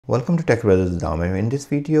Welcome to Tech Brothers Dame. In this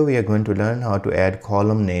video, we are going to learn how to add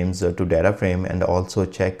column names to data frame and also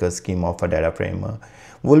check a schema of a data frame.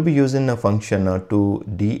 We'll be using a function to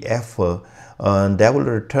df that will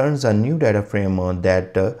returns a new data frame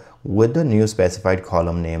that with the new specified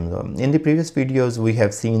column name. In the previous videos, we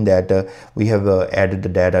have seen that we have added the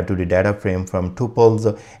data to the data frame from tuples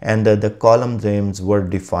and the column names were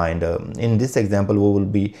defined. In this example, we will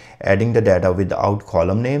be adding the data without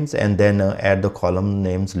column names and then add the column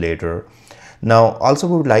names later. Now also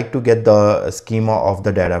we would like to get the schema of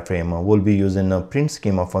the data frame. We'll be using a print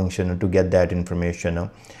schema function to get that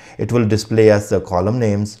information. It will display us the column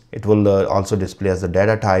names, it will also display us the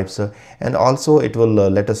data types, and also it will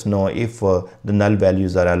let us know if the null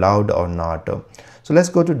values are allowed or not. So let's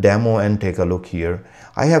go to demo and take a look here.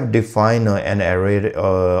 I have defined an array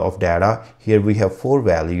of data. Here we have 4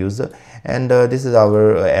 values and this is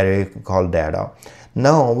our array called data.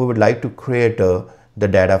 Now we would like to create the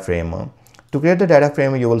data frame. To create the data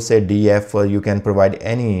frame, you will say df. You can provide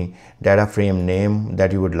any data frame name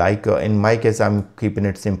that you would like. In my case, I'm keeping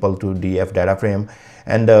it simple to df data frame,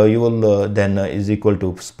 and you will then is equal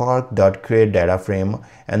to spark.create data frame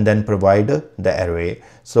and then provide the array.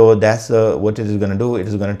 So that's what it is going to do. It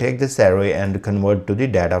is going to take this array and convert to the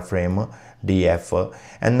data frame df,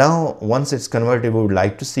 and now once it's converted, we would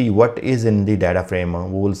like to see what is in the data frame.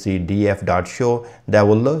 We will see df.show that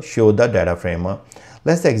will show the data frame.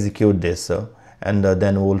 Let's execute this and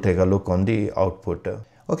then we'll take a look on the output.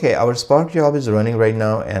 Okay, our Spark job is running right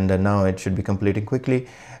now, and now it should be completing quickly.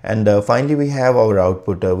 And finally we have our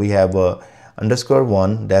output. We have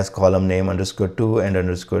 _1, that's column name, _2 and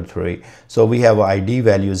 _3. So we have ID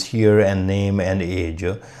values here and name and age.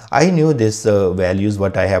 I knew this values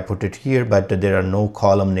what I have put it here, but there are no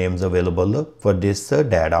column names available for this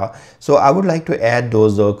data. So I would like to add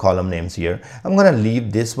those column names here. I'm going to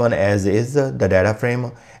leave this one as is the data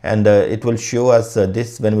frame, and it will show us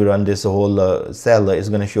this when we run this whole cell. Is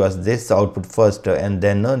going to show us this output first and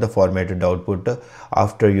then the formatted output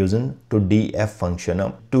after using to df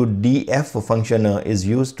function. To df function is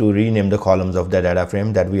used to rename the columns of the data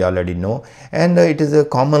frame that we already know, and it is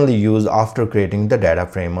commonly used after creating the data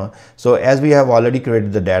frame. So as we have already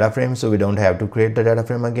created the data frame, so we don't have to create the data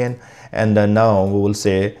frame again. And now we will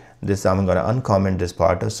say this, I'm going to uncomment this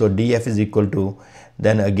part. So df is equal to,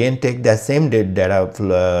 then again take that same data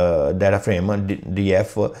frame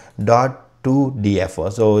df dot to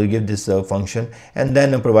df. So we give this function and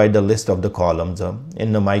then provide the list of the columns.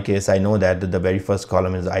 In my case, I know that the very first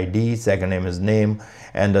column is ID, second name is name,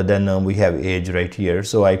 and then we have age right here.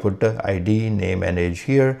 So I put ID, name and age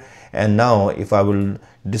here. And now if I will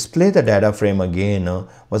display the data frame again,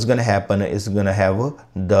 what's going to happen is going to have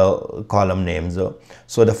the column names.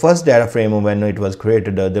 So the first data frame, when it was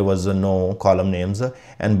created, there was no column names,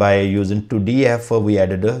 and by using to df we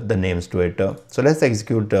added the names to it. So let's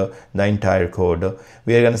execute the entire code.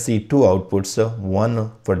 We are going to see 2 outputs,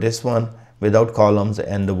 one for this one without columns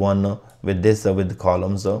and the one with this with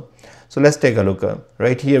columns. So let's take a look.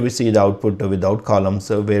 Right here we see the output without columns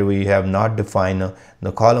where we have not defined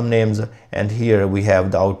the column names, and here we have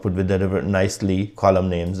the output with the nicely column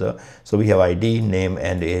names. So we have ID, name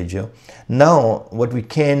and age. Now what we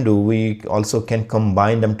can do, we also can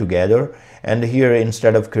combine them together, and here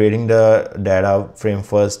instead of creating the data frame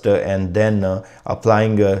first and then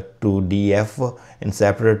applying to df in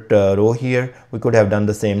separate row here, we could have done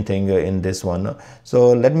the same thing in this one.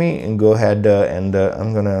 So let me go ahead and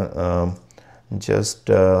I'm gonna just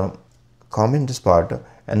comment this part,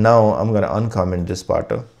 and now I'm gonna uncomment this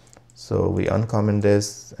part. So we uncomment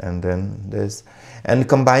this and then this, and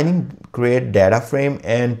combining create data frame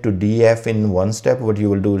and to df in one step. What you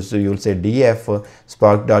will do is, so you will say df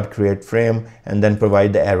spark.create frame and then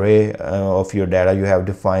provide the array of your data you have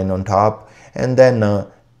defined on top, and then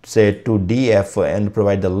say to df and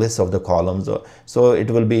provide the list of the columns. So it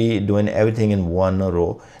will be doing everything in one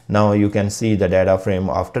row. Now you can see the data frame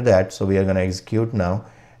after that. So we are going to execute now,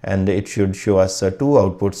 and it should show us 2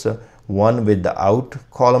 outputs, one with the out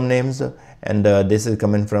column names, and this is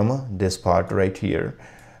coming from this part right here.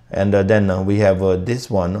 And then we have this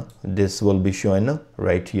one, this will be shown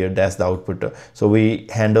right here, that's the output. So we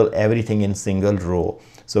handle everything in single row.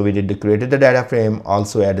 So we created the data frame,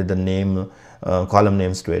 also added the name column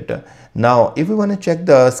names to it. Now if we want to check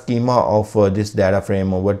the schema of this data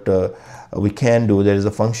frame, what we can do, there is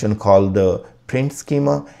a function called the print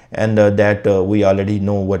schema, and that we already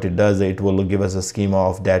know what it does. It will give us a schema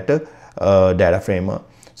of that data frame.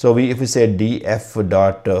 So if we say df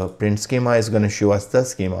dot print schema, is going to show us the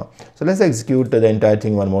schema. So let's execute the entire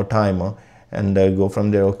thing one more time and go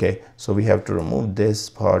from there. Okay, so we have to remove this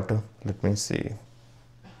part. Let me see.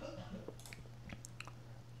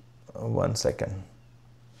 1 second.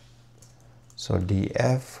 So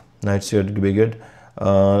df, now it should be good.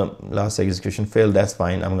 Last execution failed, that's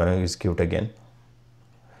fine. I'm going to execute again.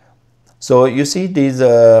 So you see these two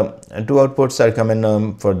outputs are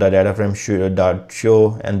coming for the data frame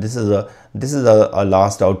show, and this is a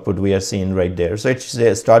last output we are seeing right there. So it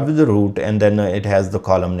start with the root, and then it has the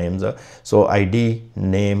column names. So ID,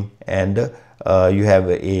 name, and you have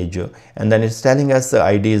age, and then it's telling us the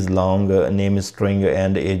ID is long, name is string,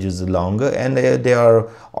 and age is long, and they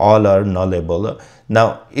are all nullable.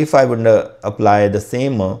 Now if I would apply the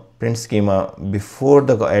same print schema before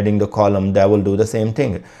adding the column, that will do the same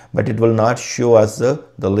thing, but it will not show us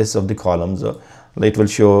the list of the columns. It will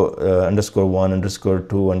show _1, _2,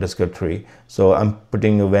 _3. So I'm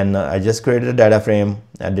putting when I just created a data frame,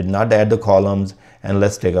 I did not add the columns, and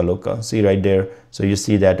let's take a look. See right there. So you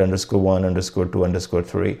see that _1, _2,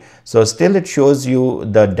 _3. So still it shows you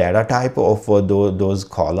the data type of those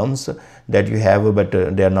columns that you have, but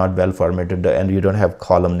they are not well formatted, and you don't have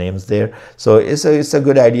column names there. So it's a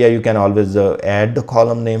good idea. You can always add the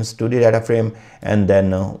column names to the data frame and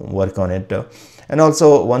then work on it. And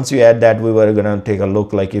also once you add that, we were gonna take a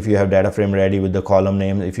look like if you have data frame ready with the column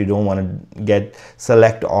name, if you don't want to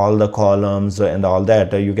select all the columns and all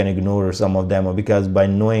that, you can ignore some of them, because by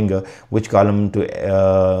knowing which column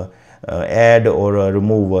to add or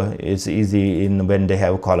remove, it's easy when they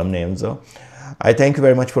have column names. I thank you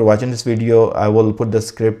very much for watching this video. I will put the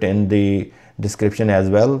script in the description as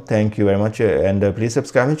well. Thank you very much, and please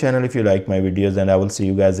subscribe my channel if you like my videos, and I will see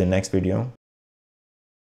you guys in next video.